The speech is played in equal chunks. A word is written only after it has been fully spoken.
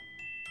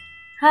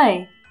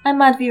Hi, I'm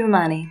Madhvi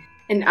Ramani.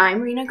 And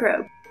I'm Rena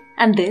Grobe.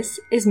 And this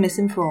is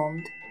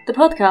Misinformed, the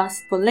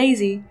podcast for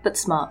lazy but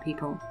smart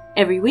people.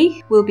 Every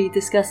week we'll be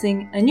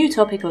discussing a new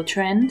topic or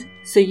trend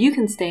so you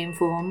can stay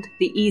informed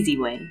the easy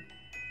way.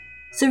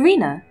 So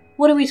Rena,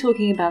 what are we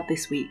talking about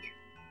this week?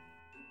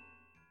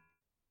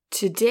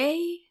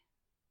 Today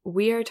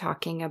we are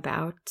talking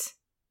about,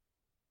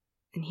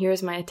 and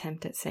here's my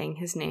attempt at saying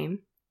his name,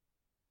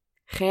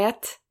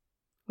 Geert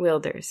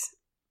Wilders.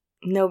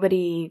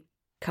 Nobody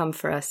come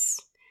for us.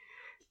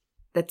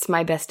 That's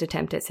my best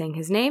attempt at saying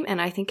his name,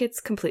 and I think it's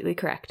completely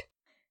correct.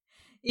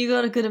 You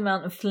got a good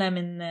amount of phlegm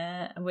in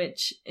there,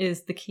 which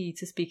is the key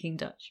to speaking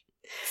Dutch.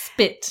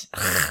 Spit.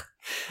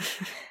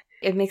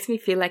 It makes me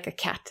feel like a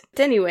cat.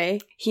 But anyway,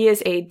 he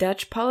is a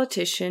Dutch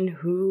politician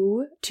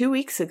who, 2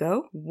 weeks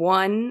ago,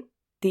 won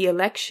the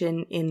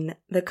election in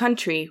the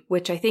country,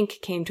 which I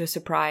think came to a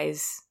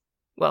surprise,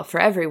 well, for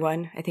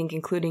everyone, I think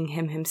including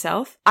him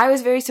himself. I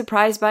was very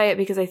surprised by it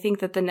because I think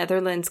that the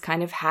Netherlands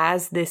kind of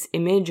has this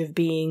image of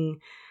being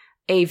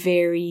a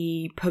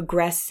very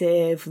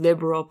progressive,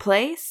 liberal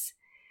place.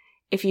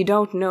 If you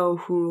don't know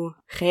who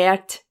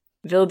Geert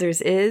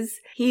Wilders is,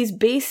 he's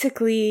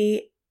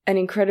basically an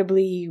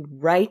incredibly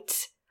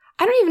right.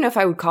 I don't even know if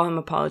I would call him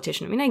a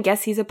politician. I mean, I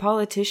guess he's a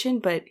politician,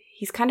 but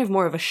he's kind of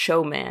more of a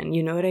showman,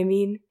 you know what I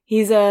mean?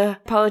 He's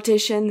a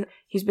politician,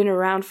 he's been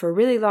around for a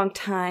really long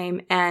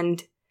time,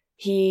 and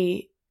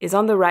he is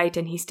on the right,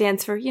 and he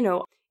stands for,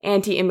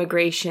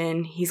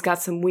 anti-immigration. He's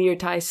got some weird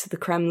ties to the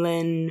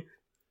Kremlin.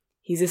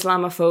 He's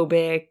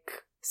Islamophobic,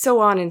 so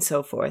on and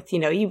so forth.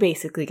 You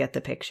basically get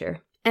the picture.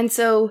 And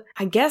so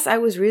I guess I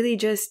was really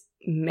just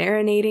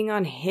marinating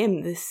on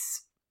him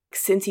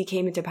since he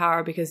came into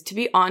power, because to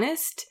be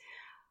honest,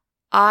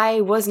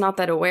 I was not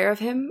that aware of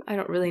him. I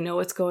don't really know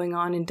what's going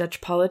on in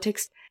Dutch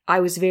politics. I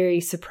was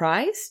very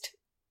surprised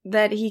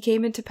that he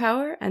came into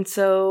power, and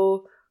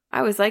so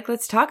I was like,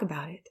 let's talk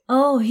about it.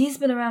 Oh, he's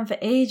been around for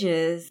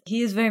ages.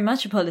 He is very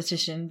much a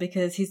politician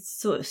because he's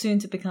sort of soon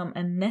to become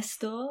a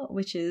Nestor,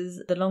 which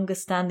is the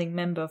longest standing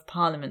member of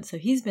parliament. So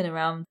he's been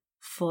around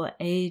for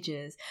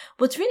ages.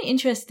 What's really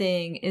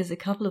interesting is a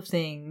couple of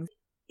things.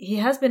 He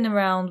has been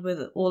around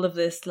with all of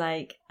this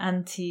banning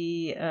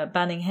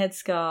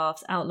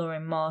headscarves,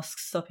 outlawing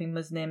mosques, stopping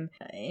Muslim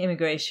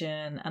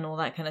immigration and all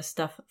that kind of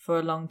stuff for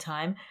a long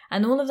time.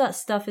 And all of that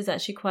stuff is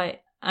actually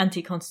quite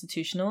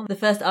anti-constitutional. The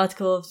first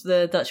article of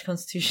the Dutch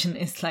constitution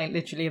is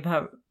literally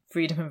about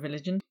freedom of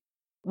religion,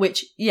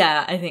 which,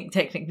 I think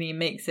technically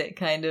makes it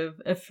kind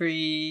of a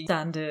free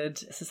standard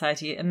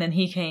society. And then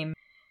he came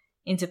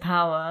into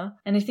power,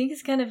 and I think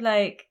it's kind of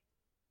like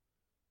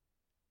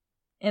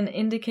an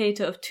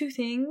indicator of two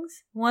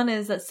things. One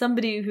is that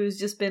somebody who's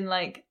just been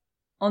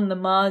on the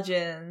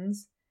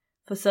margins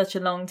for such a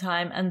long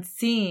time and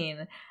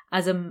seen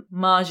as a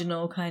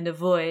marginal kind of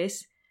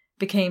voice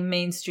became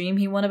mainstream.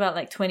 He won about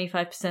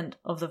 25%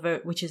 of the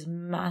vote, which is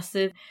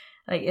massive.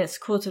 It's a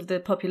quarter of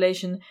the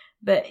population.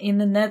 But in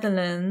the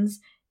Netherlands,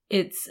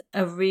 it's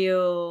a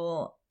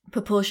real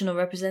proportional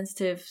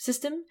representative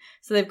system.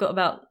 So they've got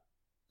about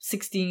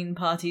 16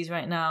 parties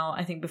right now.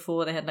 I think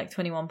before they had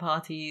 21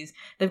 parties.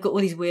 They've got all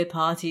these weird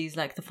parties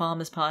like the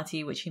Farmers'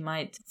 Party, which he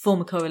might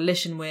form a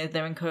coalition with.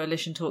 They're in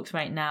coalition talks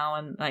right now,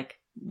 and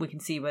we can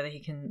see whether he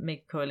can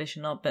make a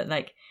coalition or not. But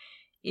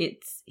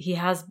he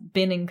has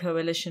been in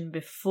coalition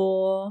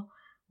before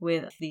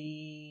with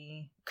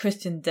the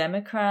Christian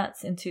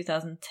Democrats in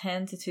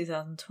 2010 to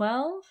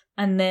 2012.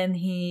 And then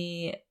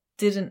he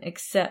didn't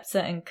accept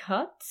certain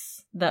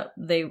cuts that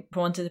they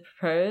wanted to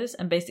propose.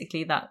 And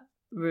basically that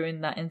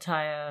ruined that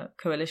entire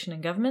coalition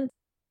and government.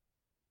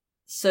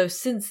 So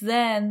since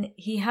then,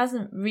 he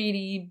hasn't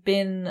really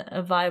been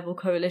a viable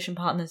coalition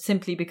partner,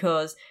 simply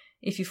because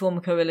if you form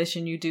a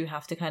coalition, you do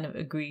have to kind of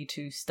agree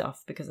to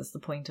stuff, because that's the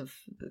point of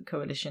the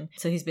coalition.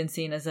 So he's been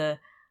seen as a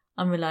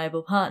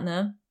unreliable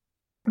partner.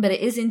 But it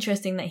is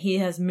interesting that he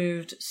has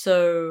moved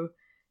so,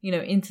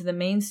 into the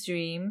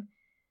mainstream.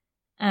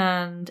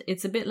 And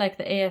it's a bit like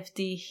the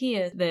AFD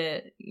here.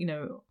 They're,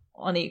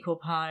 on equal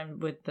par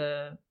with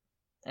the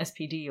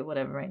SPD or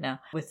whatever right now,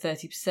 with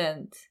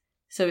 30%.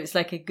 So it's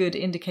a good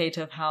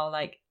indicator of how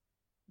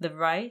the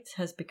right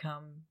has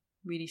become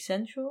really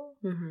central.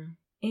 Mm-hmm.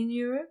 In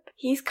Europe.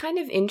 He's kind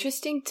of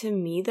interesting to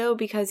me, though,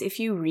 because if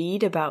you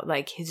read about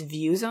his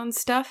views on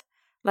stuff,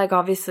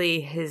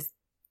 obviously his,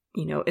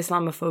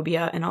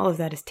 Islamophobia and all of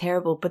that is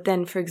terrible. But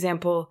then, for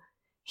example,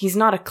 he's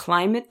not a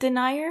climate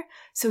denier,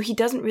 so he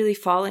doesn't really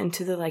fall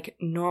into the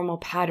normal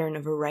pattern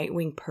of a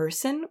right-wing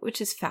person, which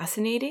is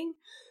fascinating.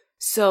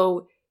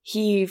 So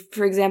he,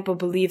 for example,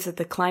 believes that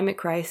the climate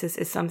crisis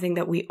is something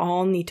that we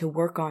all need to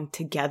work on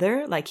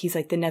together. He's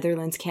the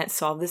Netherlands can't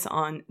solve this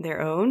on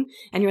their own.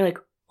 And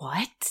you're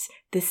what?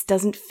 This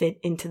doesn't fit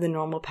into the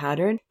normal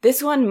pattern.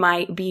 This one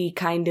might be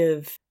kind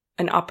of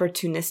an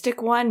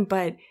opportunistic one,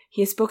 but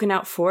he has spoken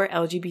out for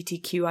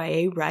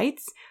LGBTQIA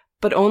rights,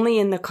 but only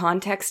in the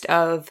context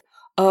of,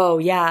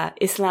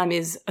 Islam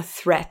is a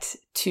threat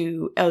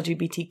to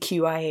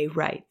LGBTQIA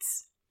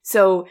rights.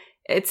 So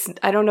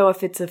I don't know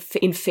if it's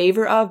in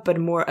favor of, but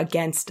more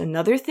against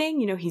another thing.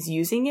 You know, he's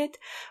using it.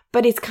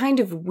 But it's kind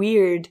of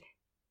weird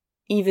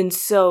even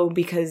so,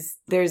 because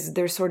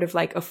there's sort of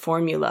like a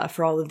formula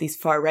for all of these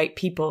far-right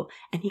people,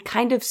 and he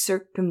kind of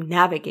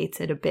circumnavigates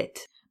it a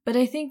bit. But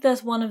I think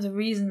that's one of the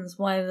reasons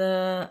why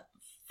the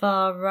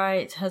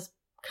far-right has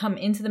come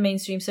into the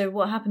mainstream. So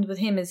what happened with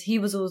him is he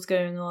was always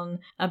going on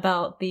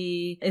about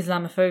the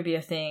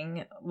Islamophobia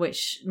thing,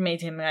 which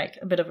made him like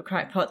a bit of a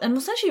crackpot. And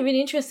what's actually really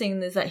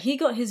interesting is that he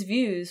got his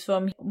views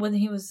from when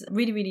he was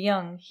really, really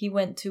young. He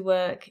went to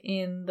work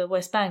in the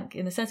West Bank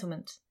in a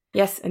settlement.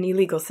 Yes, an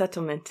illegal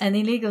settlement. An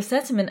illegal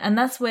settlement. And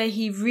that's where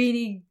he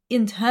really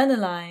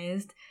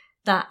internalized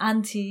that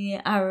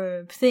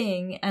anti-Arab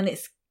thing. And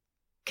it's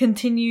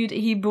continued.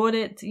 He brought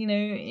it, you know,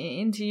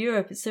 into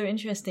Europe. It's so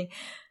interesting.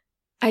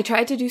 I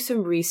tried to do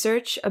some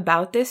research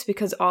about this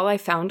because all I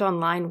found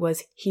online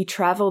was he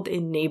traveled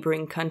in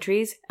neighboring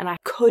countries, and I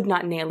could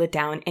not nail it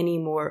down any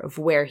more of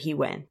where he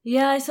went.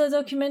 Yeah, I saw a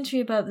documentary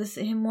about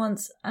him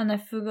once, and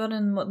I've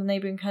forgotten what the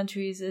neighboring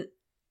countries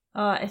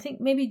are. I think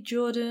maybe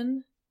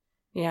Jordan.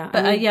 Yeah.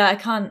 But I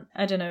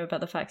don't know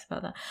about the facts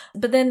about that.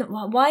 But then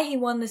why he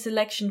won this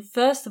election,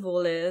 first of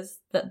all, is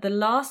that the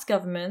last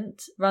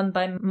government run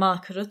by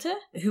Mark Rutte,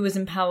 who was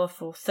in power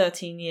for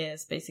 13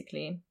 years,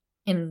 basically,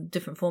 in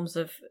different forms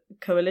of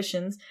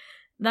coalitions,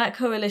 that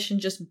coalition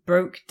just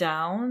broke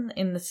down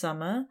in the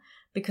summer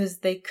because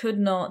they could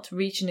not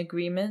reach an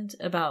agreement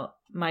about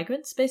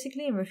migrants,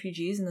 basically, and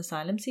refugees and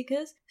asylum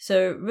seekers.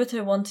 So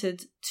Rutte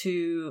wanted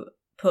to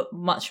put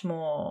much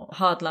more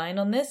hard line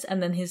on this,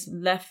 and then his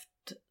left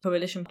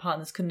coalition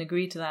partners couldn't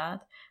agree to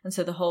that, and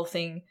so the whole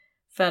thing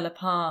fell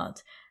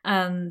apart.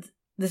 And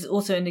there's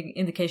also an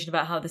indication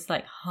about how this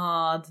like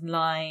hard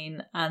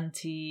line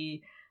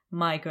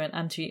anti-migrant,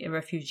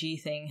 anti-refugee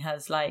thing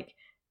has like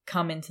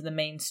come into the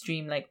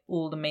mainstream. Like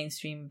all the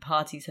mainstream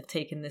parties have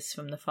taken this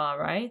from the far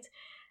right,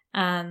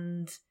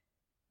 and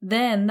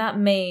then that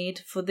made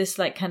for this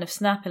like kind of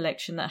snap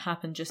election that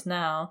happened just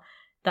now,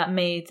 that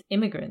made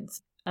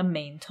immigrants a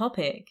main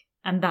topic.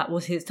 And that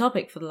was his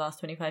topic for the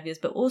last 25 years.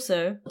 But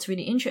also, what's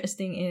really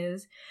interesting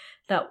is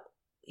that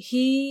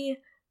he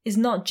is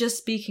not just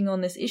speaking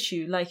on this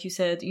issue. Like you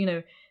said, you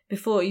know,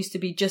 before it used to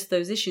be just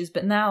those issues.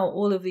 But now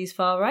all of these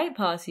far-right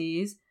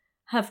parties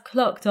have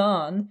clocked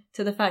on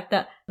to the fact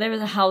that there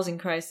is a housing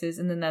crisis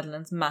in the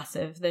Netherlands,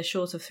 massive. They're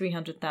short of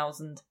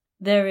 300,000.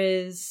 There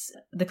is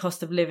the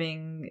cost of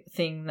living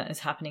thing that is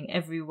happening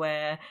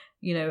everywhere.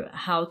 You know,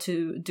 how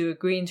to do a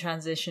green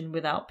transition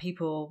without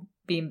people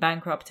being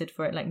bankrupted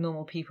for it, like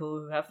normal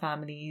people who have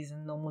families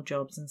and normal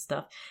jobs and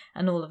stuff,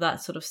 and all of that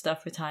sort of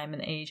stuff,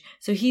 retirement age.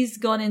 So he's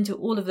gone into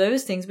all of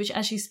those things which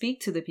actually speak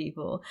to the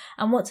people.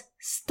 And what's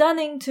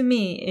stunning to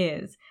me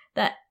is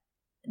that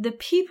the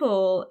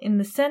people in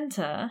the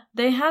center,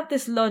 they had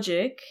this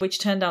logic, which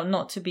turned out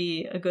not to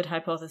be a good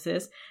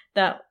hypothesis,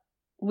 that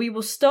we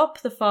will stop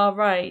the far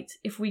right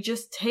if we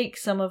just take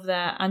some of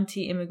their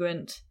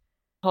anti-immigrant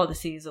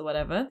policies or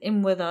whatever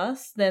in with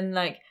us. Then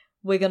like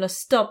we're going to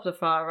stop the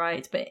far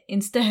right. But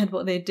instead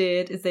what they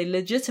did is they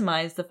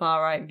legitimized the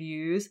far right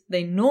views,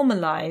 they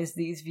normalized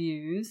these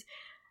views,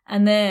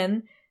 and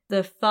then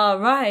the far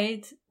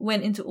right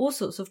went into all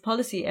sorts of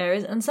policy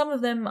areas, and some of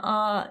them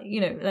are,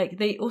 you know, like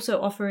they also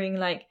offering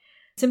like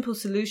simple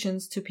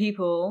solutions to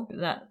people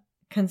that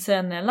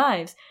concern their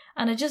lives.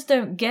 And I just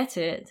don't get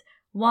it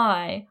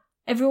why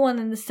everyone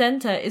in the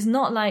center is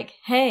not like,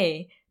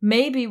 hey,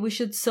 maybe we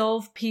should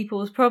solve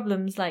people's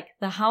problems like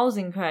the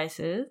housing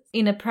crisis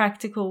in a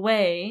practical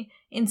way,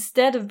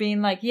 instead of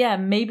being like, yeah,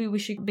 maybe we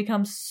should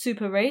become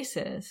super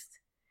racist.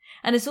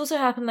 And it's also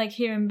happened like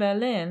here in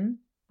Berlin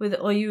with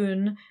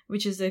Oyun,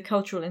 which is a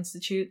cultural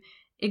institute.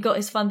 It got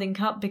its funding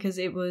cut because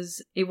it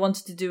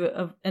wanted to do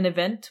an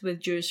event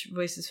with Jewish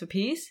Voices for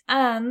Peace.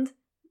 And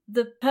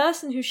the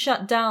person who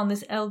shut down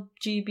this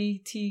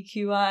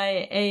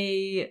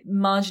LGBTQIA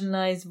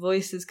Marginalized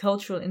Voices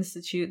Cultural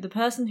Institute, the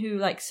person who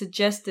like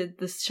suggested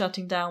this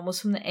shutting down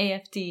was from the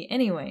AfD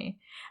anyway.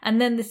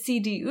 And then the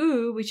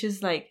CDU, which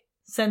is like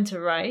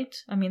center-right.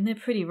 I mean, they're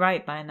pretty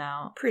right by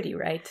now. Pretty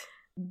right.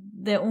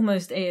 They're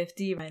almost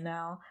AfD right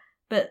now.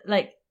 But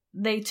like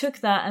they took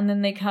that and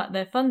then they cut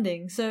their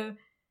funding. So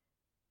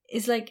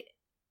it's like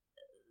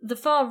the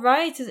far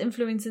right is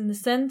influencing the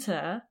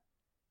center,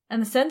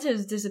 and the center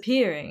is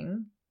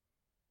disappearing,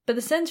 but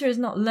the center is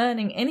not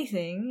learning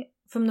anything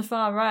from the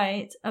far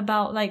right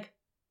about like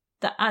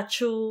the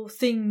actual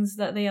things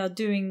that they are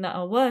doing that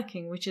are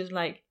working, which is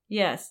like,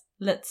 yes,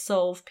 let's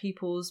solve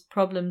people's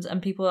problems,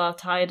 and people are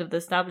tired of the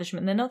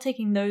establishment. They're not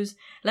taking those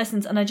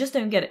lessons, and I just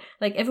don't get it.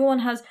 Like everyone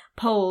has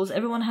polls,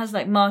 everyone has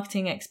like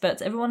marketing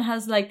experts, everyone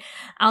has like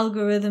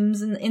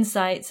algorithms and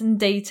insights and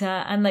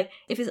data, and like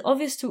if it's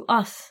obvious to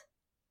us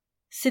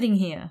sitting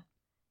here,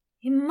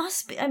 it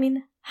must be, I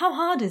mean, how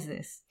hard is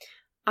this?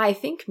 I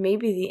think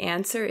maybe the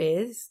answer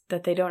is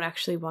that they don't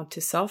actually want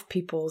to solve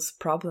people's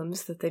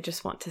problems, that they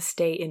just want to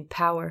stay in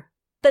power.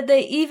 But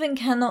they even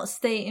cannot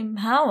stay in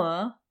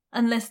power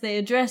unless they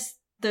address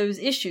those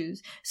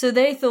issues. So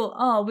they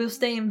thought, we'll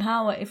stay in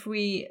power if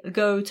we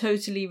go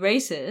totally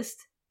racist.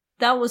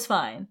 That was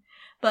fine.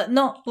 But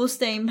not, we'll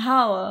stay in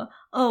power.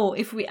 Oh,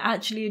 if we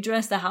actually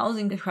address the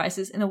housing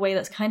crisis in a way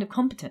that's kind of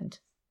competent.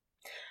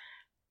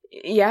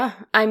 Yeah,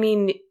 I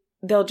mean,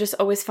 they'll just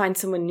always find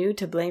someone new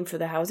to blame for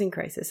the housing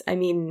crisis. I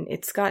mean,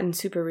 it's gotten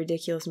super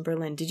ridiculous in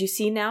Berlin. Did you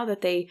see now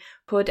that they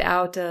put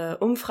out a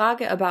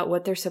Umfrage about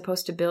what they're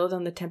supposed to build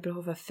on the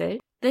Tempelhofer Feld?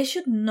 They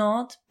should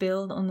not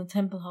build on the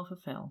Tempelhofer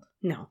Feld.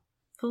 No.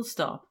 Full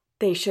stop.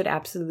 They should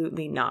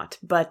absolutely not.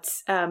 But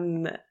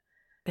they're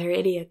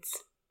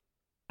idiots.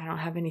 I don't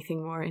have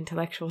anything more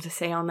intellectual to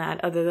say on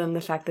that other than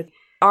the fact that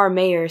our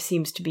mayor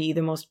seems to be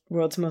the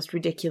world's most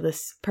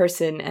ridiculous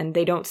person, and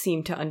they don't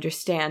seem to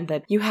understand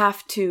that you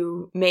have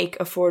to make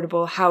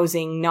affordable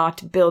housing,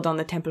 not build on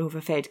the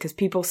Tempelhofer Feld, because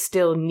people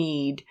still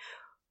need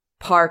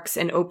parks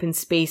and open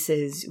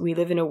spaces. We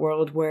live in a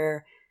world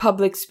where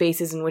public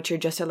spaces in which you're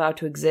just allowed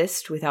to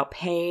exist without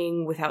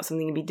paying, without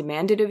something to be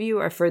demanded of you,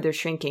 are further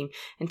shrinking.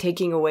 And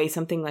taking away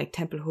something like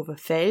Tempelhofer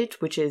Feld,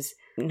 which is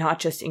not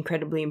just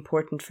incredibly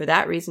important for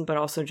that reason, but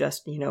also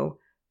just,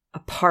 a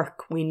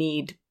park. We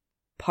need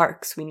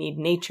parks. We need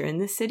nature in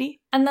this city.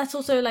 And that's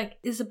also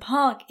is a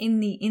park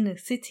in the inner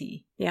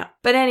city. Yeah.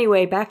 But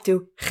anyway, back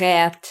to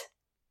Geert.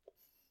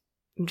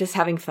 I'm just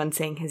having fun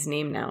saying his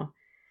name now.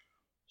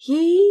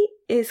 He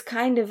is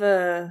kind of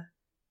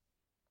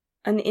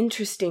an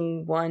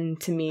interesting one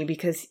to me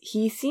because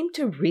he seemed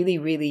to really,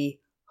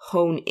 really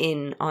hone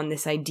in on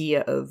this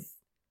idea of,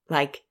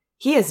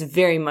 he has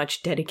very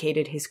much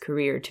dedicated his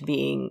career to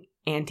being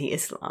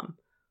anti-Islam.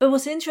 But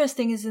what's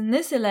interesting is in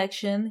this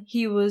election,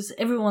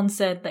 everyone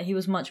said that he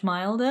was much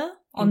milder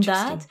on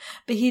that.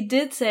 But he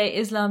did say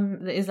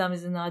Islam is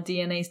in our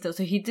DNA still.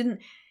 So he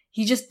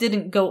just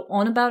didn't go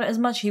on about it as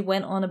much. He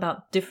went on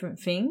about different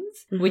things,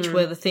 which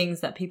were the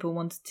things that people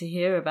wanted to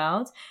hear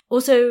about.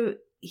 Also,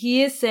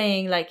 he is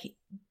saying,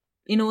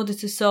 in order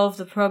to solve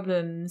the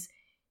problems,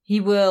 he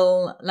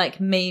will,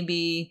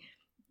 maybe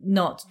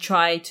not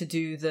try to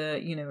do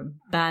the,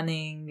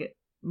 banning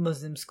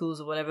Muslim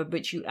schools or whatever,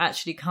 but you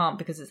actually can't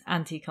because it's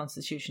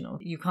anti-constitutional.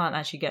 You can't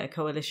actually get a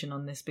coalition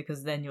on this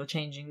because then you're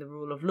changing the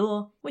rule of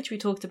law, which we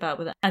talked about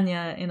with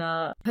Anya in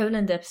our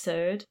Poland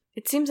episode.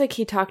 It seems like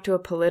he talked to a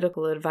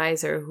political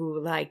advisor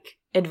who,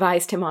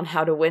 advised him on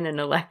how to win an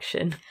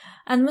election.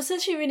 And what's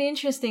actually really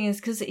interesting is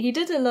because he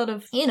did a lot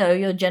of,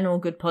 your general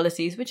good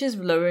policies, which is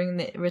lowering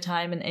the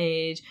retirement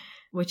age,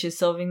 which is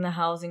solving the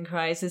housing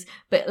crisis.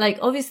 But,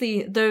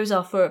 obviously, those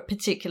are for a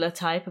particular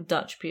type of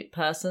Dutch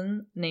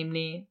person,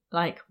 namely,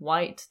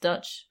 white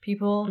Dutch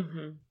people,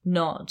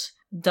 not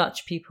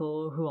Dutch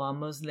people who are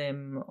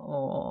Muslim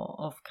or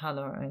of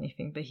color or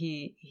anything. But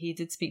he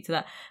did speak to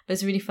that. But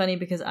it's really funny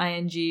because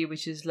ING,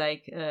 which is,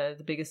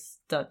 the biggest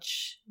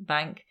Dutch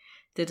bank,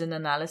 did an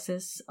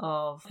analysis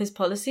of his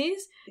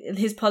policies.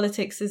 His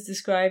politics is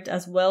described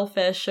as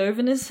welfare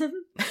chauvinism.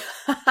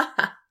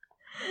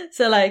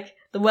 So,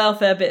 the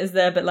welfare bit is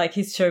there, but,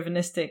 he's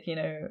chauvinistic, in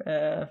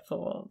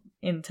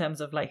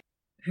terms of,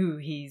 who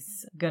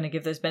he's going to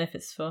give those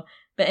benefits for.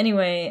 But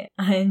anyway,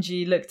 ING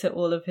looked at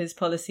all of his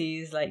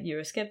policies,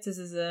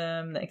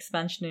 Euroscepticism, the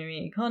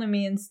expansionary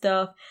economy and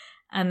stuff,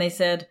 and they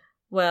said,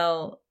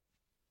 well,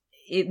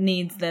 it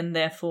needs then,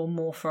 therefore,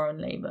 more foreign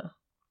labour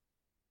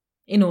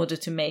in order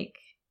to make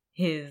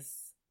his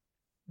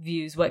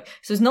views work.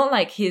 So it's not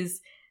like his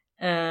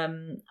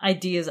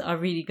ideas are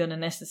really going to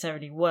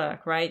necessarily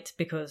work, right?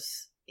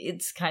 Because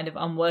it's kind of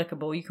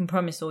unworkable. You can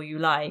promise all you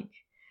like,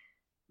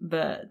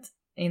 but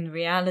in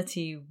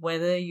reality,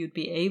 whether you'd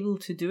be able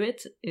to do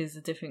it is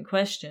a different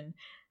question.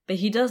 But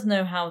he does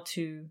know how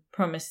to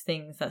promise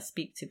things that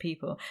speak to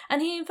people.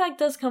 And he, in fact,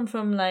 does come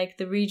from,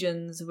 the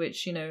regions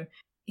which,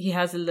 he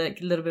has a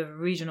little bit of a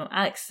regional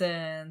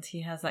accent.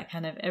 He has that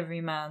kind of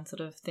everyman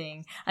sort of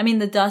thing. I mean,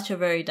 the Dutch are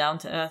very down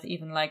to earth.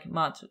 Even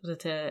Mark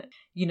Rutte,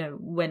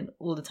 went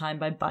all the time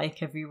by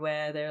bike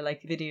everywhere. There are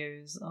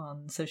videos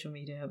on social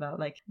media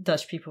about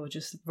Dutch people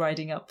just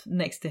riding up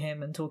next to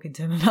him and talking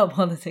to him about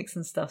politics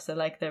and stuff. So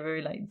they're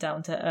very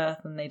down to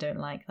earth, and they don't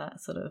like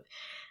that sort of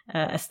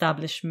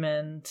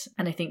establishment.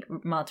 And I think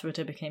Mark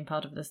Rutte became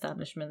part of the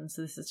establishment.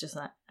 So this is just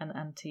an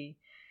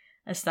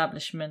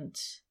anti-establishment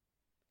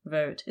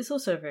vote. It's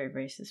also a very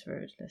racist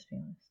vote, let's be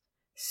honest.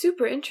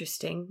 Super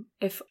interesting.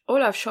 If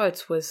Olaf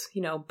Scholz was,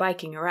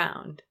 biking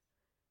around.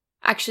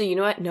 Actually, you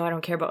know what? No, I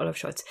don't care about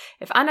Olaf Scholz.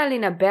 If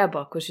Annalena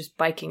Baerbock was just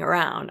biking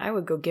around, I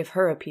would go give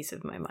her a piece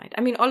of my mind.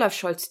 I mean, Olaf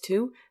Scholz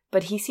too,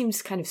 but he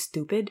seems kind of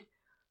stupid.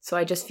 So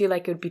I just feel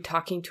like it would be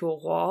talking to a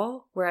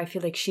wall, where I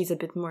feel like she's a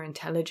bit more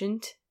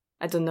intelligent.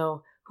 I don't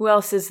know. Who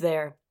else is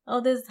there? Oh,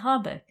 there's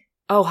Habeck.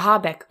 Oh,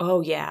 Habeck. Oh,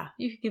 yeah.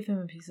 You could give him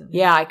a piece of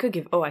Yeah, I could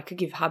give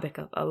Habeck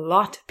a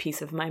lot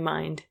piece of my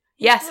mind.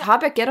 Yes, yeah.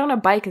 Habeck, get on a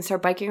bike and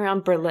start biking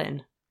around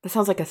Berlin. That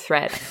sounds like a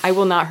threat. I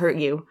will not hurt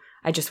you.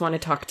 I just want to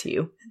talk to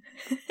you.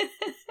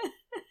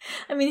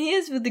 I mean, he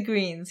is with the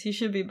Greens. He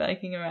should be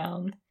biking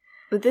around.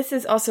 But this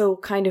is also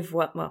kind of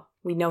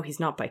we know he's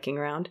not biking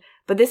around,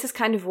 But this is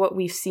kind of what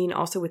we've seen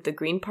also with the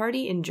Green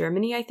Party in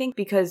Germany, I think,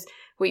 because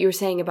what you were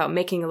saying about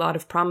making a lot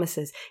of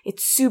promises,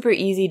 it's super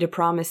easy to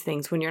promise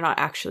things when you're not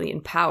actually in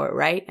power,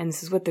 right? And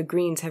this is what the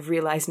Greens have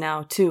realized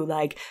now too.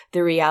 Like,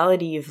 the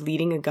reality of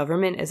leading a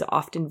government is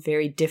often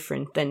very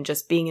different than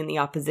just being in the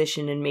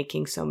opposition and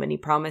making so many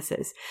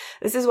promises.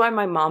 This is why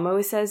my mom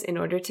always says, in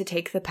order to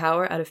take the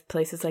power out of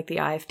places like the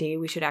AfD,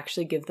 we should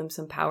actually give them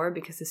some power,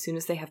 because as soon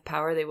as they have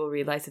power, they will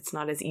realize it's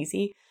not as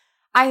easy.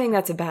 I think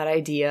that's a bad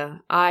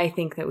idea. I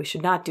think that we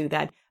should not do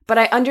that. But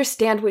I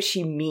understand what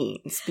she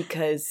means,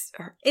 because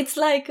it's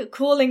like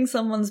calling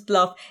someone's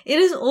bluff. It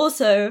is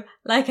also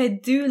like, I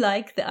do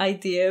like the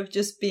idea of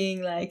just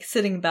being like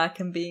sitting back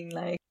and being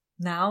like,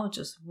 now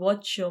just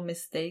watch your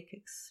mistake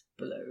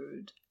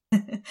explode.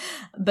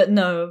 But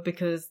no,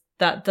 because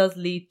that does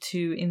lead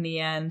to, in the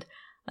end,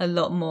 a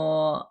lot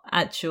more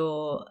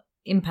actual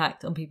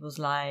impact on people's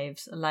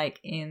lives. Like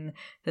in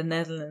the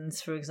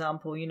Netherlands, for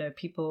example, you know,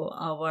 people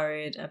are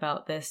worried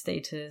about their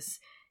status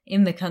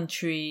in the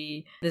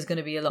country. There's going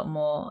to be a lot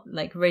more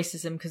like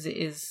racism, because it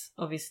is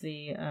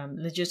obviously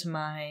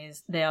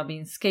legitimized. They are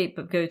being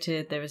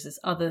scapegoated. There is this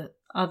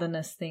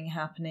otherness thing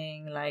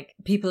happening. Like,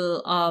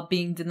 people are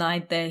being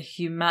denied their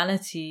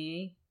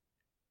humanity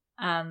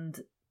and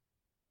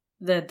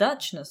their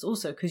Dutchness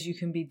also, because you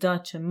can be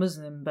Dutch and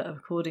Muslim, but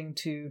according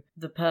to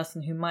the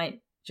person who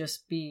might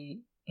just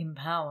be in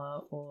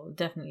power, or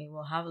definitely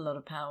will have a lot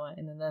of power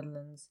in the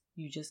Netherlands,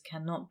 you just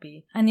cannot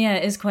be. And yeah,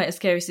 it is quite a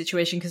scary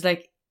situation, because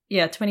like,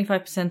 yeah,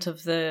 25%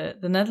 of the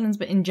Netherlands,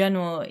 but in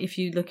general, if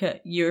you look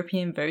at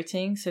European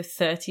voting, so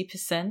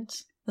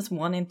 30%, that's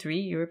 1 in 3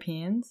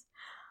 Europeans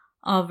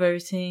are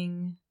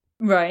voting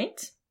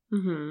right.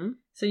 Mm-hmm.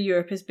 So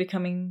Europe is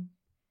becoming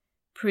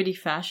pretty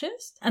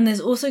fascist. And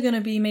there's also going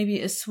to be maybe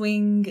a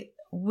swing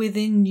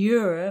within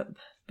Europe,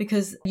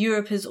 because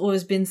Europe has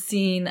always been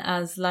seen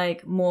as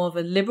like more of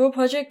a liberal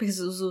project, because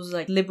it was always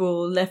like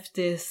liberal,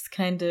 leftist,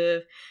 kind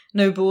of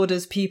no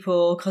borders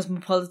people,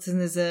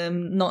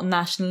 cosmopolitanism, not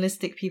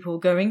nationalistic people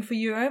going for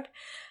Europe.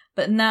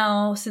 But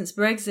now, since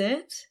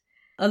Brexit,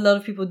 a lot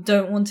of people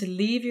don't want to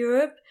leave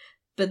Europe,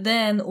 but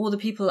then all the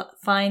people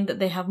find that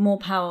they have more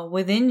power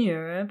within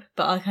Europe,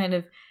 but are kind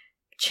of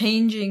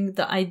changing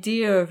the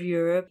idea of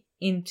Europe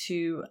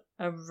into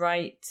a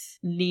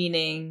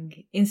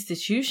right-leaning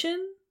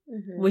institution.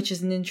 Mm-hmm. Which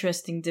is an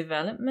interesting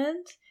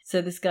development. So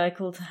this guy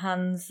called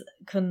Hans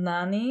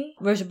Konani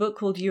wrote a book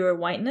called Euro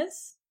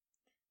Whiteness,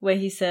 where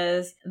he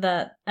says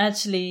that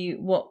actually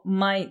what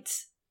might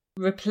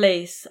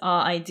replace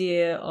our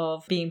idea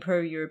of being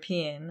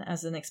pro-European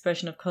as an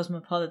expression of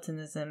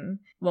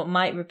cosmopolitanism, what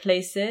might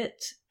replace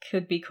it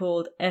could be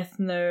called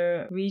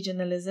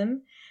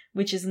ethno-regionalism,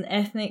 which is an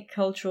ethnic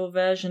cultural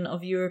version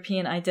of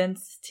European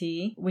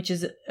identity, which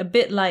is a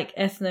bit like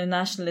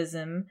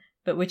ethno-nationalism,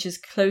 but which is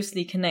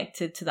closely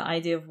connected to the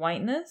idea of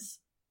whiteness.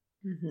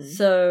 Mm-hmm.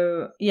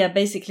 So, yeah,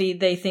 basically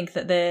they think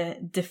that they're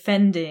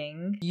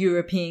defending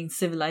European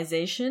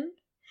civilization.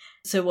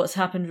 So what's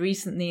happened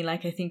recently,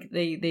 like I think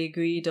they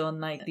agreed on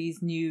like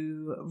these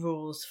new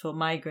rules for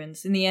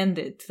migrants. In the end,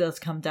 it does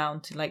come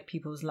down to like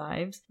people's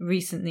lives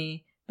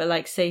recently. But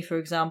like, say, for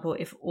example,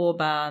 if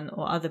Orban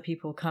or other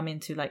people come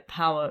into like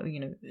power,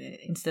 you know,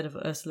 instead of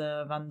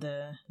Ursula von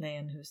der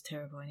Leyen, who's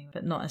terrible anyway,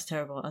 but not as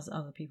terrible as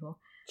other people.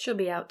 She'll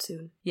be out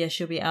soon. Yeah,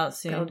 she'll be out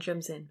soon.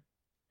 Belgium's in.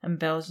 And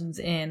Belgium's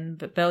in.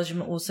 But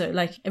Belgium also,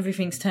 like,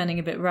 everything's turning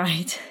a bit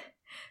right.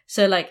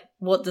 So, like,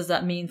 what does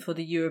that mean for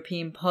the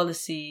European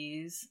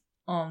policies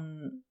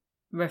on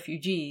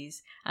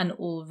refugees? And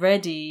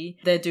already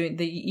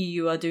the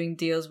EU are doing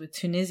deals with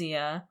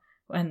Tunisia,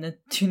 and the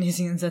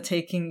Tunisians are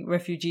taking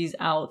refugees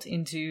out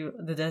into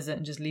the desert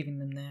and just leaving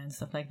them there and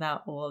stuff like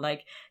that. Or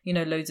like, you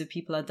know, loads of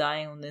people are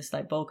dying on this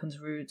like Balkans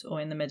route or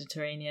in the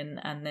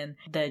Mediterranean, and then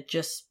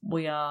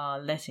we are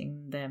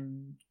letting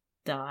them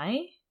die.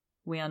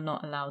 We are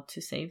not allowed to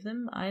save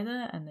them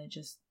either, and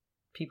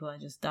people are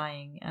just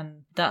dying.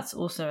 And that's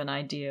also an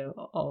idea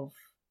of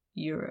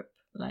Europe,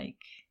 like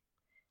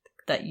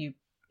that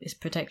is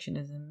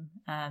protectionism,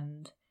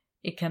 and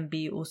it can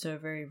be also a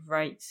very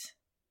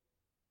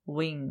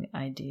right-wing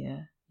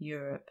idea,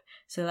 Europe.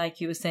 So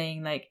like you were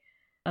saying, like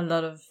a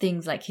lot of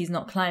things, like he's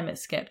not climate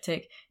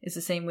skeptic. It's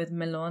the same with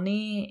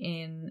Meloni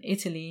in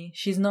Italy.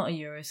 She's not a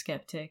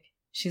Eurosceptic.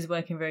 She's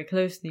working very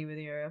closely with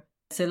Europe.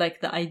 So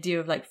like the idea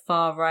of like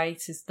far right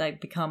is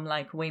like become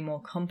like way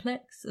more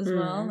complex as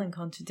well, and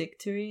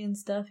contradictory and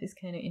stuff is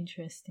kind of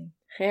interesting.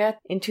 Geert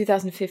in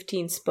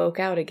 2015 spoke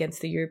out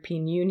against the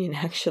European Union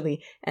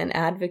actually, and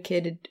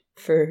advocated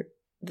for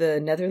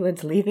the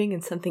Netherlands leaving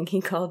in something he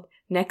called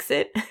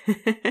Nexit.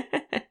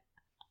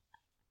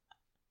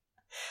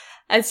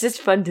 It's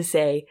just fun to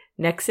say,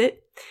 Nexit.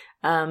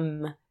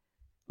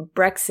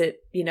 Brexit,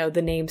 you know,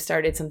 the name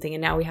started something,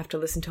 and now we have to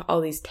listen to all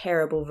these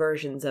terrible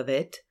versions of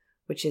it,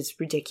 which is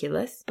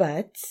ridiculous.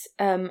 But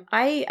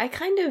I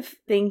kind of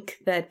think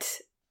that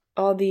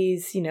all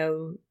these, you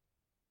know,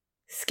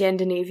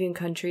 Scandinavian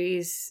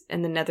countries,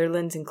 and the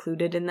Netherlands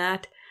included in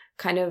that,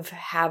 kind of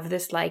have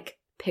this like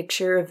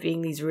picture of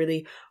being these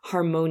really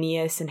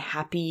harmonious and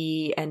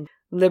happy and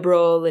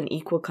liberal and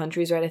equal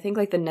countries, right? I think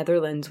like the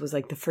Netherlands was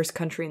like the first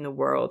country in the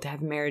world to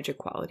have marriage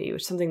equality,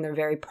 which is something they're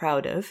very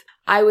proud of.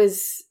 I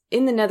was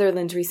in the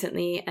Netherlands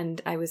recently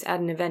and I was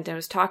at an event and I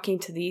was talking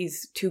to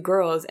these two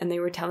girls and they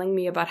were telling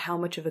me about how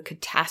much of a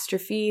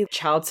catastrophe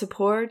child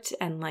support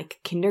and like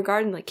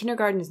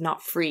kindergarten is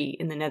not free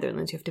in the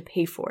Netherlands. You have to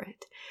pay for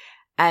it.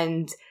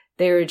 And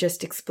they were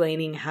just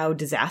explaining how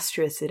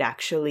disastrous it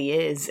actually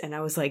is. And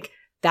I was like,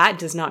 that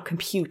does not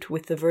compute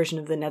with the version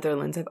of the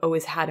Netherlands I've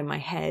always had in my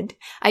head.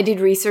 I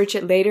did research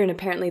it later, and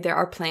apparently there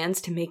are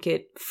plans to make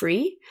it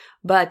free,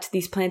 but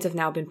these plans have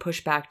now been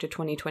pushed back to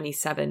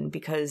 2027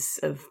 because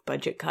of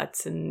budget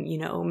cuts and, you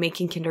know,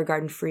 making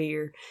kindergarten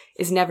free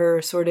is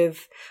never sort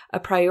of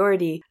a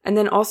priority. And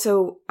then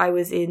also I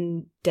was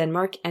in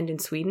Denmark and in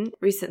Sweden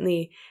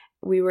recently.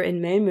 We were in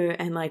Malmö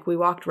and like we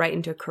walked right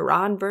into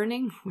Quran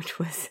burning, which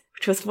was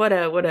what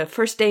a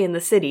first day in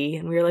the city.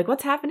 And we were like,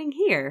 what's happening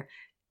here?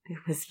 It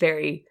was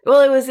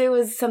it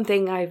was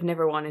something I've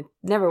never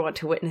want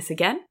to witness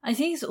again. I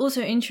think it's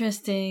also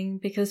interesting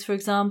because, for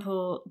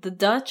example, the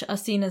Dutch are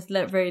seen as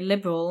very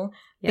liberal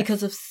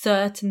because of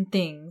certain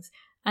things.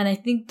 And I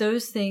think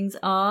those things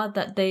are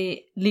that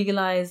they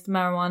legalized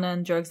marijuana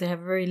and drugs. They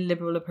have a very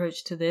liberal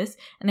approach to this,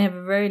 and they have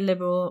a very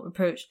liberal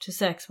approach to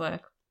sex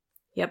work.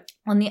 Yep.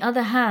 On the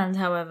other hand,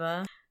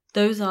 however,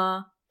 those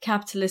are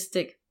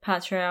capitalistic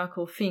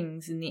patriarchal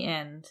things in the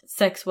end.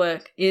 Sex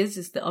work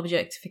is the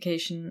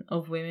objectification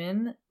of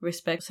women.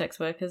 Respect sex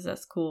workers,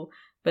 that's cool.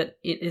 But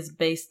it is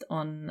based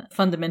on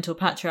fundamental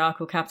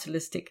patriarchal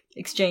capitalistic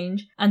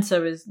exchange. And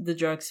so is the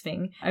drugs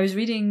thing. I was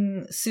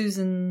reading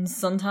Susan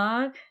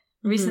Sontag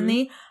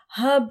recently.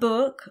 Mm-hmm. Her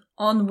book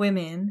on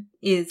women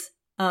is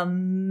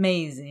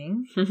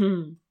amazing.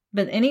 Mm-hmm.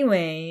 But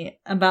anyway,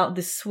 about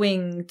the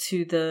swing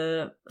to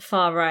the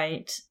far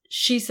right,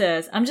 she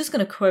says, I'm just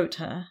going to quote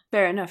her.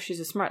 Fair enough, she's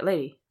a smart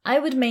lady. I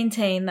would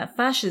maintain that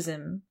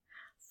fascism,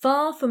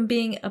 far from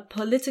being a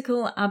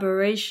political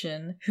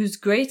aberration whose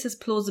greatest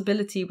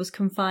plausibility was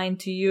confined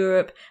to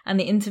Europe and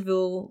the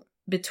interval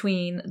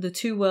between the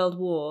two world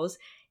wars,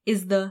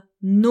 is the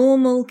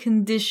normal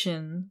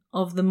condition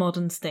of the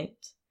modern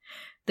state,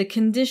 the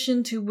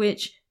condition to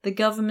which the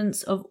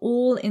governments of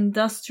all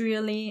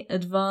industrially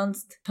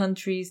advanced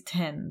countries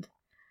tend.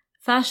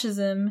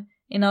 Fascism,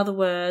 in other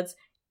words,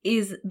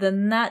 is the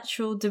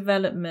natural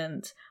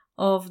development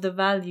of the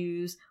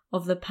values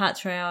of the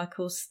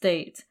patriarchal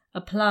state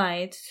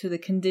applied to the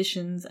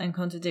conditions and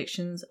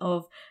contradictions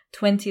of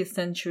 20th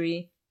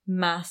century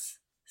mass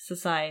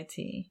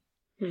society.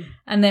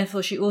 And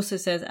therefore she also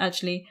says,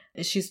 actually,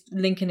 she's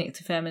linking it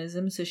to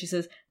feminism. So she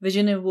says,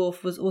 Virginia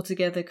Woolf was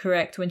altogether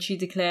correct when she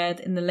declared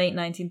in the late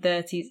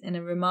 1930s in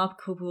a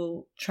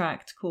remarkable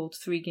tract called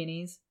 3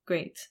 Guineas,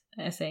 great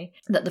essay,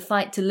 that the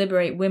fight to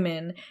liberate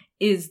women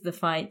is the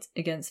fight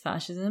against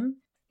fascism.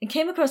 It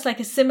came across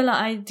like a similar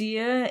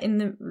idea in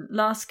the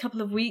last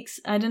couple of weeks.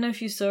 I don't know if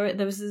you saw it.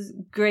 There was this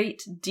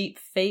great deep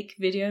fake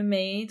video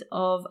made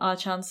of our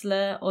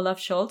Chancellor, Olaf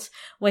Scholz,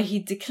 where he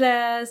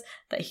declares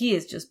that he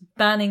is just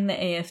banning the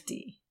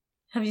AfD.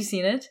 Have you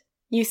seen it?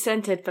 You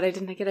sent it, but I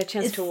didn't get a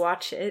chance to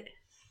watch it.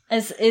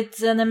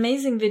 It's an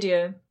amazing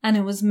video, and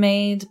it was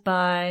made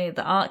by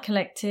the art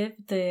collective,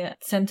 the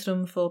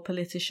Centrum für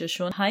politische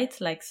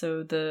Schönheit, like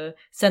so the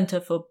Center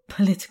for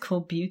Political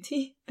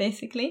Beauty,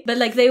 basically. But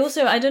like they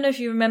also, I don't know if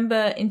you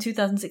remember, in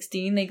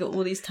 2016 they got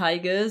all these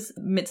tigers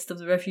midst of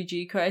the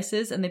refugee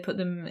crisis, and they put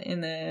them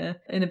in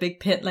a big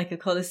pit like a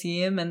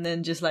coliseum, and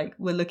then just like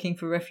we're looking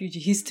for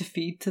refugees to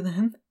feed to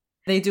them.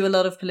 They do a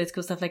lot of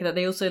political stuff like that.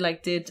 They also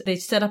they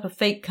set up a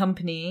fake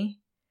company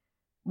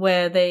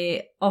where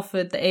they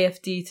offered the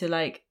AfD to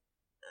like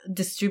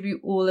distribute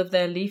all of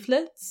their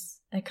leaflets.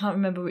 I can't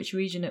remember which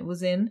region it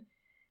was in.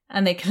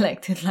 And they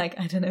collected like,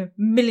 I don't know,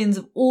 millions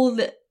of all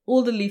the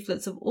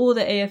leaflets of all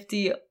the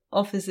AfD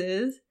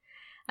offices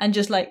and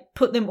just like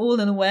put them all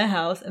in a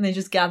warehouse and they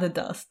just gather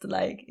dust.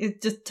 Like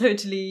it's just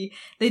totally,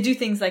 they do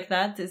things like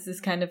that. It's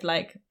this kind of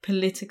like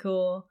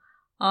political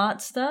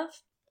art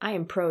stuff. I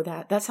am pro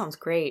that. That sounds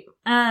great.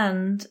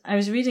 And I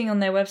was reading on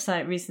their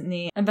website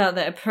recently about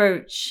their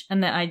approach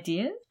and their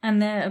idea.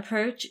 And their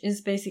approach is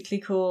basically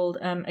called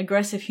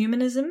aggressive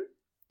humanism.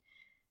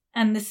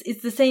 And this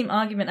is the same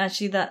argument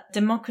actually that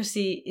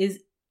democracy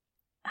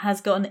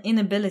has got an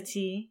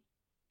inability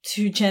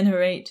to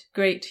generate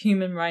great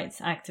human rights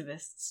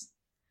activists.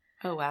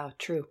 Oh wow,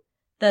 true.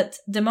 That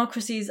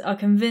democracies are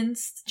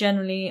convinced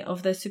generally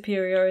of their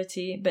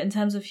superiority, but in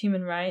terms of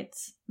human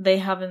rights, they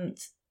haven't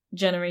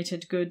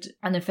generated good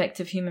and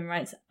effective human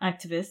rights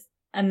activists.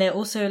 And they're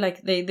also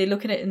like, they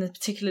look at it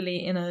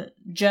particularly in a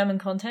German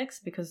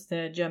context because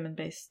they're a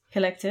German-based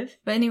collective.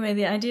 But anyway,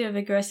 the idea of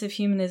aggressive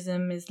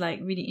humanism is like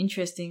really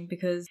interesting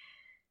because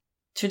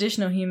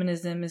traditional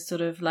humanism is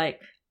sort of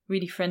like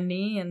really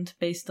friendly and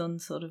based on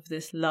sort of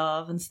this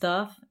love and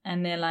stuff.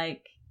 And they're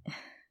like,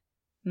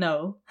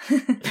 no,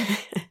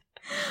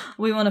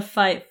 we want to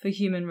fight for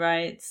human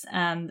rights,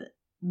 and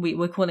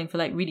we're calling for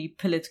like really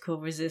political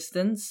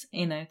resistance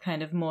in a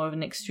kind of more of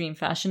an extreme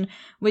fashion,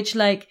 which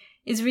like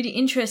is really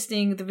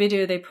interesting. The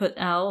video they put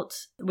out,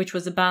 which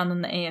was a ban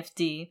on the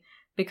AfD,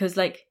 Because,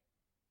 like,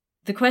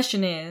 the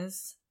question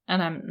is,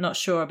 and I'm not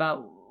sure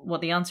about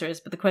what the answer is,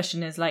 but the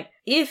question is, like,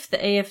 if the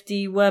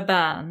AFD were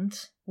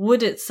banned,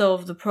 would it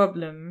solve the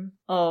problem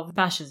of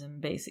fascism,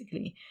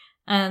 basically?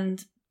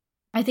 And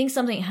I think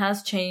something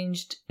has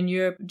changed in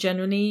Europe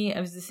generally. I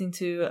was listening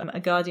to a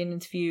Guardian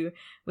interview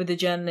with a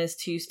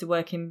journalist who used to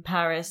work in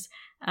Paris.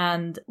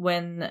 And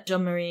when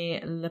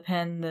Jean-Marie Le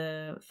Pen,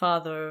 the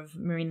father of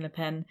Marine Le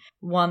Pen,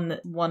 won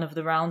one of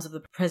the rounds of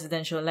the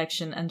presidential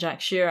election and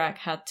Jacques Chirac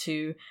had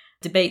to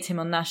debate him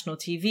on national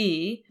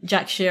TV,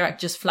 Jacques Chirac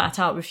just flat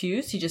out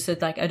refused. He just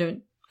said, like, I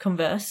don't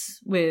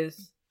converse with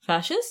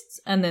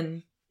fascists. And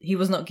then he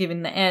was not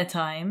given the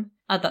airtime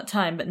at that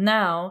time. But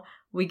now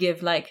we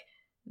give, like,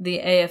 the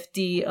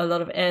AFD a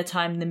lot of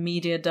airtime, the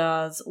media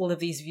does, all of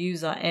these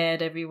views are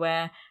aired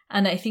everywhere.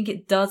 And I think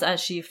it does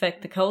actually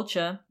affect the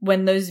culture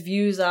when those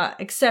views are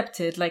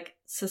accepted. Like,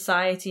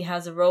 society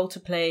has a role to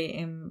play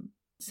in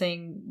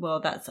saying, well,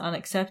 that's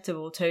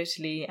unacceptable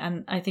totally.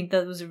 And I think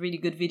that was a really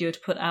good video to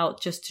put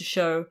out just to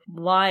show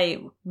why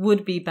it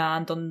would be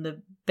banned on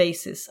the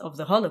basis of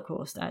the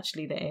Holocaust,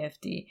 actually, the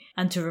AFD,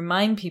 and to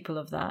remind people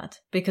of that,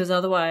 because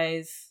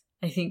otherwise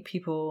I think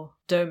people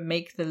don't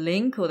make the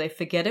link, or they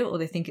forget it, or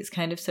they think it's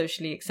kind of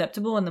socially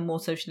acceptable. And the more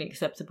socially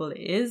acceptable it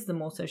is, the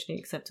more socially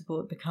acceptable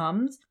it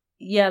becomes.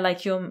 Yeah,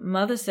 like your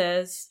mother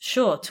says,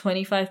 sure,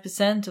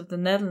 25% of the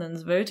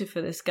Netherlands voted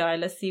for this guy.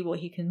 Let's see what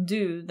he can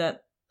do.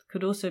 That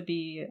could also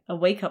be a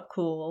wake-up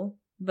call,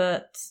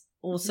 but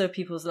also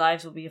people's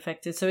lives will be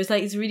affected. So it's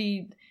like, it's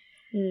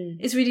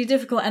really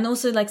difficult. And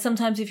also, like,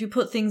 sometimes if you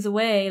put things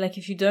away, like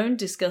if you don't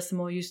discuss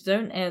them or you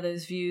don't air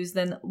those views,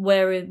 then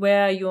where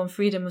are you on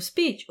freedom of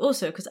speech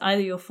also? Because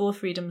either you're for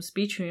freedom of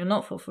speech or you're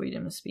not for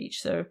freedom of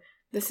speech. So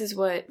this is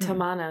what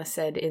Tamana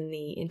said in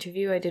the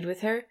interview I did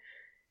with her.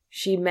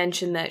 She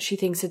mentioned that she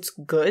thinks it's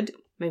good,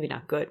 maybe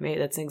not good, maybe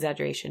that's an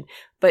exaggeration,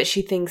 but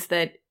she thinks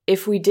that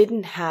if we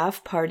didn't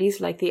have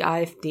parties like the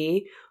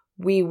AfD,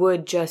 we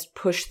would just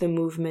push the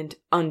movement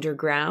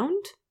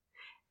underground.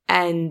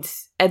 And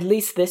at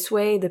least this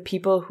way, the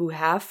people who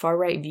have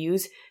far-right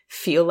views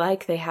feel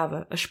like they have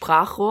a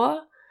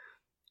Sprachrohr.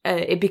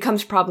 It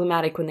becomes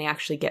problematic when they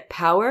actually get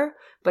power,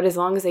 but as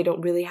long as they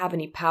don't really have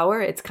any power,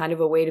 it's kind of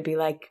a way to be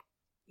like,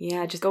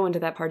 yeah, just go into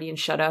that party and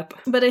shut up.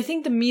 But I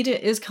think the media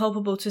is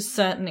culpable to a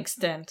certain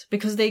extent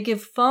because they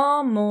give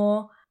far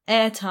more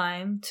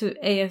airtime to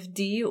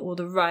AFD or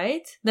the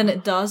right than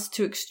it does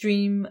to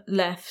extreme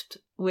left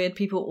weird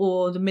people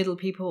or the middle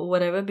people or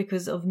whatever,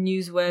 because of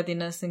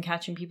newsworthiness and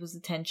catching people's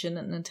attention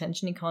and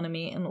attention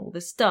economy and all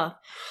this stuff.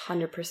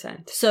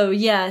 100%. So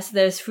yes,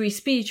 there's free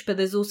speech, but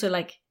there's also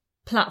like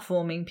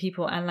platforming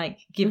people and like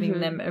giving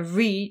them a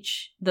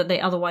reach that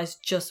they otherwise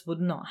just would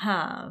not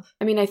have.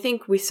 I mean, I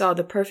think we saw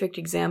the perfect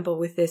example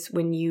with this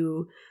when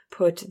you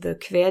put the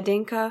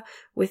Querdenker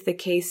with the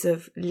case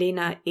of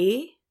Lena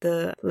E.,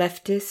 the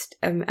leftist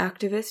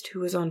activist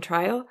who was on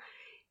trial.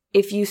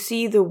 If you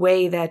see the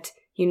way that,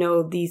 you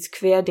know, these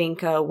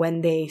Querdenker,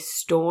 when they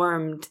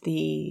stormed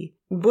the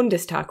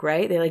Bundestag,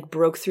 right? They like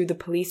broke through the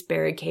police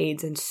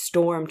barricades and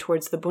stormed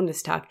towards the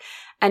Bundestag.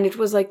 And it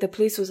was like the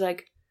police was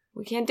like,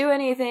 we can't do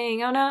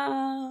anything. Oh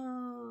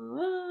no.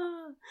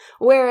 Ah.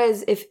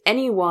 Whereas if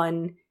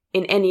anyone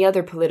in any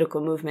other political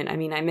movement, I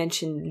mean, I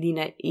mentioned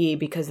Lena E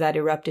because that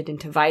erupted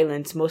into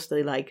violence,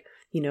 mostly like,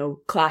 you know,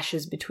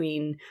 clashes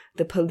between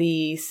the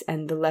police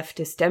and the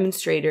leftist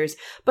demonstrators.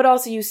 But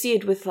also you see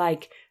it with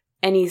like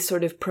any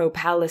sort of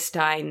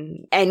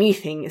pro-Palestine,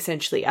 anything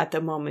essentially at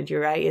the moment,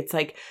 you're right. It's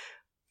like,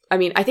 I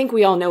mean, I think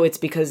we all know it's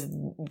because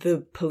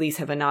the police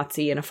have a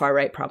Nazi and a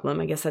far-right problem.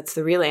 I guess that's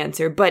the real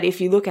answer. But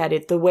if you look at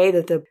it, the way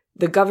that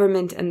the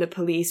government and the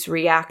police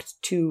react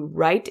to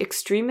right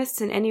extremists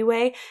in any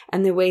way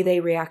and the way they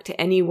react to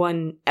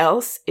anyone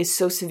else is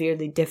so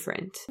severely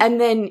different.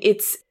 And then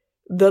it's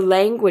the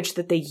language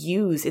that they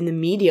use in the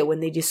media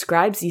when they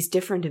describe these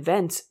different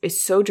events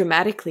is so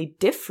dramatically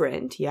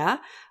different, yeah?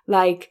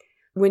 Like,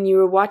 when you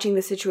were watching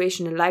the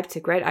situation in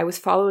Leipzig, right, I was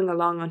following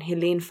along on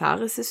Helene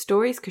Fares'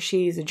 stories because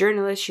she's a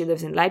journalist, she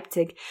lives in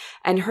Leipzig,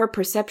 and her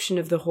perception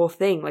of the whole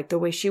thing, like the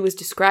way she was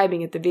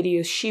describing it, the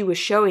videos she was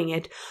showing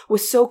it,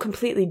 was so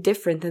completely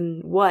different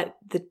than what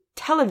the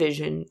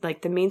television,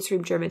 like the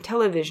mainstream German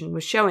television,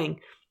 was showing.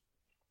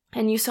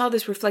 And you saw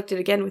this reflected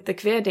again with the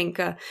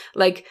Querdenker,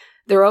 like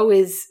they're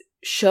always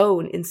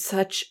shown in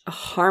such a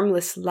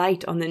harmless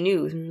light on the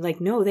news. And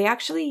like, no,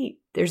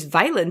 there's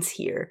violence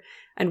here.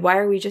 And why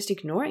are we just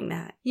ignoring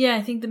that? Yeah,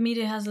 I think the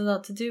media has a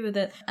lot to do with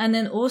it. And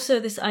then also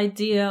this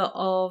idea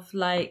of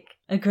like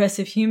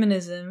aggressive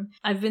humanism.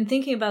 I've been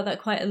thinking about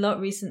that quite a lot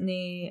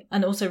recently,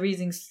 and also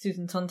reading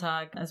Susan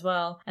Sontag as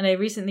well. And I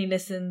recently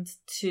listened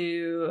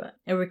to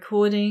a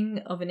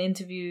recording of an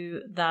interview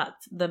that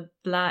the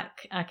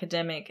Black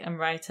academic and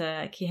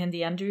writer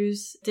Kehinde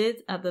Andrews did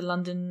at the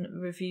London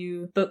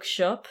Review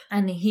bookshop.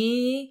 And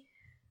he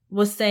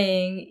was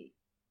saying,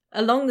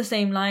 along the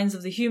same lines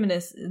of the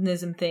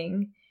humanism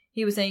thing,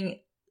 he was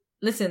saying,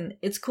 listen,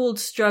 it's called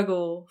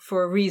struggle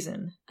for a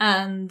reason.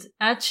 And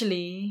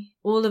actually,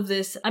 all of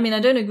this, I mean, I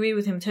don't agree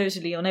with him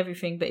totally on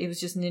everything, but it was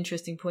just an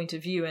interesting point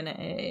of view, and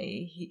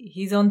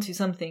he's onto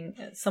something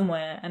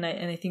somewhere, and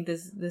I think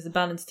there's a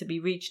balance to be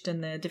reached,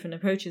 and there are different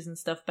approaches and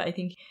stuff, but I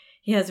think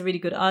he has a really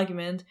good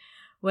argument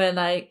where,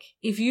 like,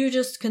 if you're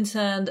just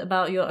concerned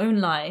about your own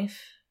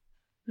life,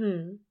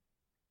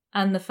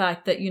 and the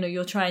fact that, you know,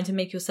 you're trying to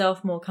make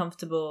yourself more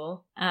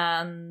comfortable.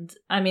 And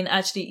I mean,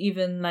 actually,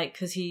 even like,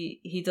 because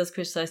he does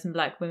criticize some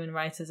Black women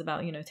writers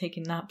about, you know,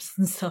 taking naps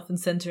and stuff and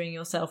centering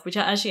yourself, which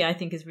I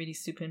think is really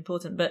super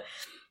important. But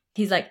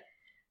he's like,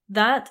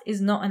 that is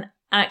not an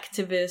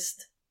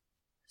activist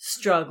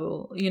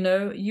struggle. You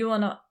know, you are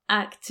not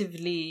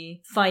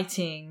actively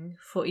fighting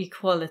for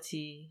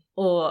equality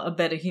or a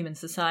better human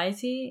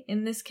society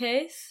in this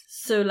case.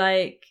 So,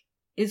 like,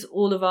 is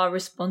all of our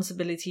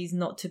responsibilities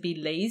not to be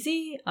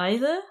lazy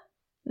either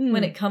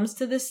when it comes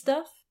to this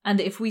stuff?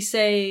 And if we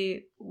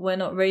say we're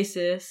not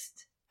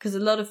racist, because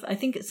I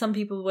think some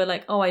people were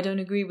like, oh, I don't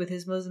agree with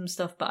his Muslim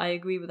stuff, but I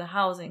agree with the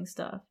housing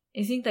stuff.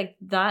 I think like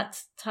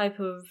that type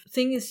of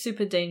thing is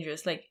super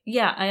dangerous. Like,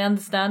 yeah, I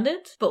understand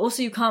it, but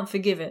also you can't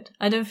forgive it.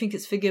 I don't think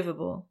it's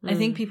forgivable. I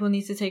think people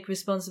need to take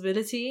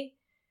responsibility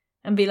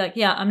and be like,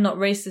 yeah, I'm not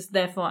racist,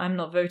 therefore I'm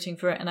not voting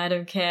for it, and I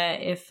don't care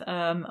if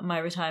my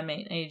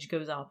retirement age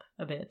goes up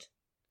a bit.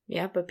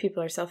 Yeah, but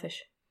people are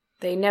selfish.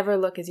 They never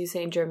look, as you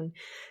say in German,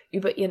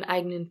 über ihren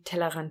eigenen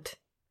Tellerrand.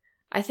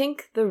 I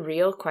think the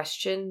real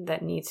question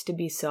that needs to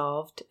be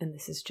solved, and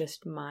this is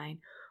just mine,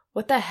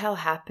 what the hell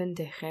happened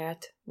to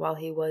Geert while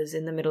he was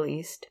in the Middle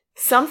East?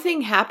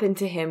 Something happened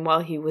to him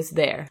while he was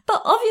there.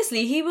 But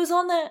obviously he was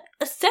on a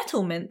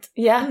settlement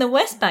in the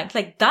West Bank.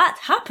 Like, that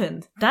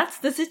happened. That's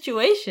the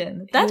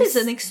situation. That is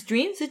an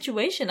extreme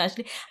situation,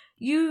 actually.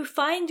 You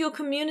find your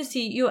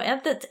community, you're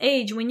at that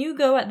age, when you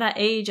go at that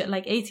age, at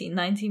like 18,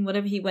 19,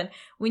 whatever he went,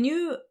 when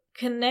you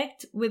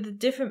connect with a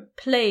different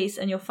place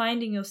and you're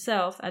finding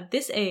yourself at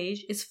this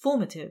age, it's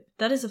formative.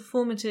 That is a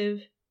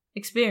formative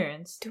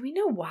experience. Do we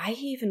know why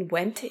he even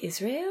went to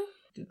Israel?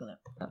 Google it.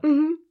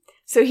 Mm-hmm.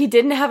 So he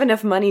didn't have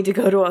enough money to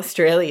go to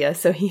Australia,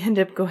 so he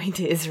ended up going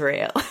to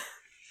Israel.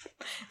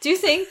 Do you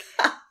think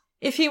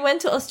if he went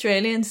to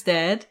Australia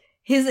instead,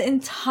 his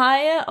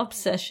entire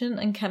obsession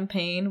and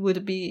campaign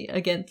would be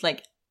against,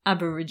 like,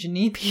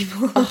 Aborigine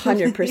people?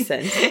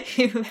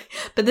 100%.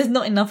 But there's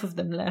not enough of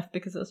them left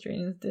because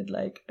Australians did,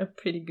 like, a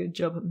pretty good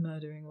job at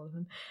murdering all of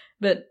them.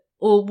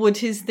 Or would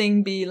his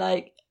thing be,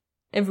 like,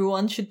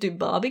 everyone should do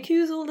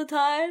barbecues all the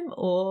time?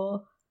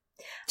 Or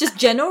just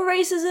general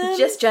racism?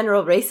 Just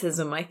general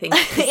racism, I think.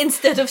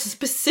 Instead of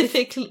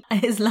specific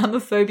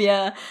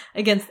Islamophobia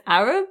against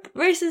Arab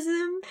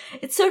racism.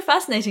 It's so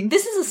fascinating.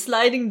 This is a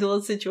sliding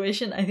door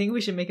situation. I think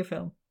we should make a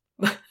film.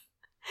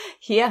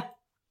 Yeah.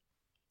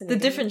 The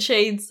different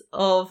shades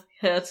of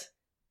Geert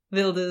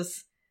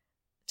Wilders'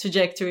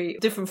 trajectory,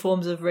 different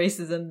forms of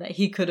racism that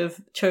he could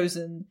have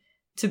chosen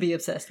to be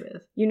obsessed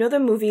with. You know the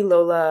movie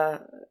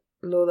Lola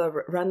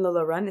Run,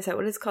 Lola Run? Is that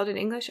what it's called in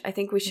English? I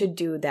think we should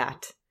do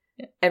that.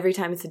 Yeah. Every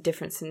time it's a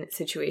different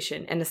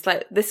situation. And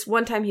this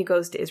one time he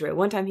goes to Israel.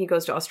 One time he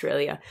goes to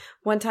Australia.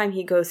 One time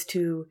he goes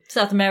to...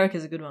 South America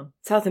is a good one.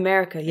 South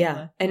America,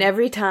 yeah. And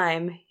every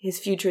time his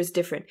future is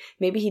different.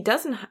 Maybe he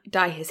doesn't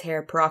dye his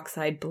hair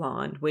peroxide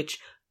blonde, which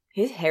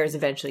his hair is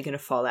eventually going to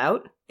fall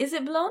out. Is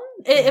it blonde?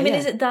 I mean,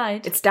 is it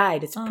dyed? It's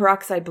dyed. It's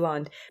peroxide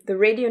blonde. The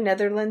Radio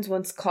Netherlands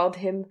once called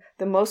him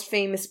the most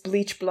famous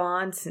bleach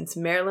blonde since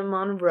Marilyn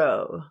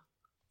Monroe.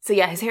 So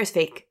yeah, his hair is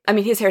fake. I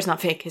mean, his hair is not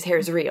fake. His hair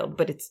is real,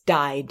 but it's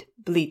dyed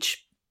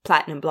bleach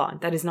platinum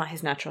blonde. That is not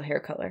his natural hair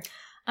color.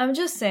 I'm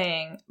just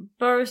saying,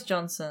 Boris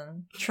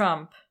Johnson,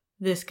 Trump,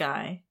 this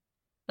guy,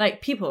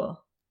 like,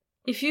 people,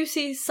 if you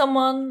see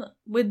someone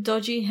with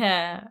dodgy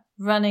hair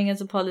running as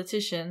a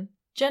politician,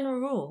 general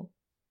rule,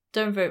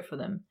 don't vote for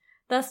them.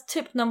 That's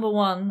tip number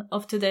 1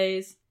 of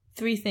today's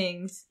 3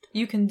 things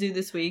you can do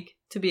this week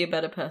to be a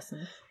better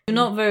person. Do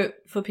not vote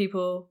for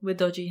people with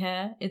dodgy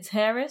hair. It's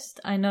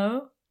hairist, I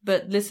know.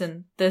 But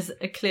listen, there's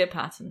a clear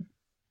pattern.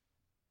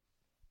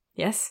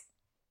 Yes?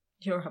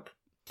 You're up.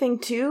 Thing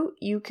 2,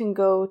 you can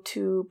go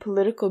to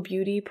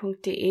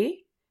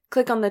politicalbeauty.de,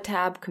 click on the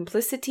tab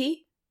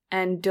Complicity,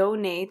 and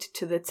donate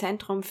to the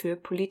Zentrum für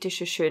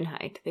politische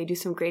Schönheit. They do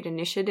some great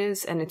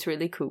initiatives, and it's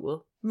really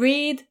cool.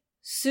 Read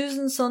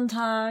Susan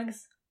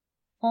Sontag's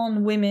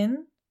On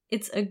Women.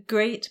 It's a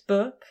great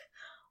book.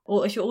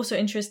 Or if you're also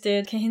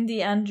interested, Kehinde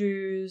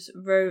Andrews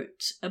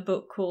wrote a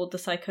book called The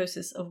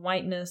Psychosis of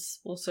Whiteness,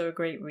 also a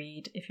great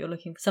read if you're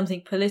looking for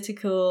something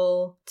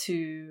political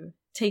to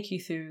take you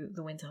through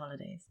the winter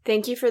holidays.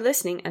 Thank you for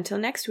listening. Until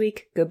next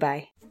week,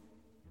 goodbye.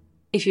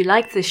 If you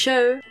liked the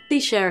show,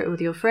 please share it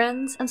with your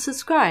friends and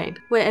subscribe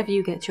wherever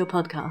you get your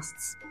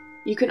podcasts.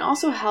 You can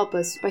also help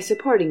us by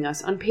supporting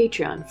us on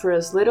Patreon for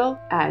as little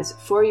as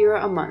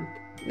 €4 a month.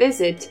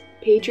 Visit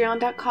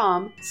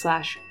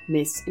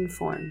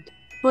patreon.com/misinformed.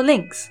 For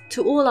links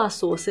to all our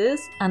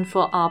sources and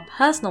for our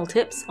personal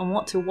tips on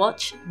what to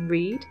watch and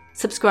read,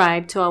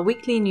 subscribe to our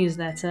weekly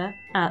newsletter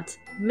at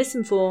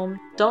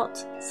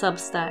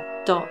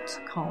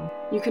misinformed.substack.com.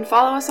 You can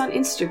follow us on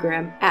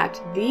Instagram at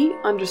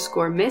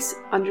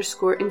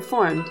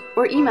 _miss_informed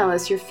or email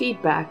us your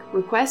feedback,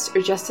 requests,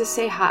 or just to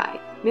say hi,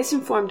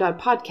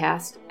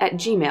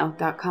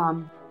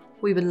 misinformed.podcast@gmail.com.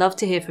 We would love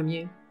to hear from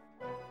you.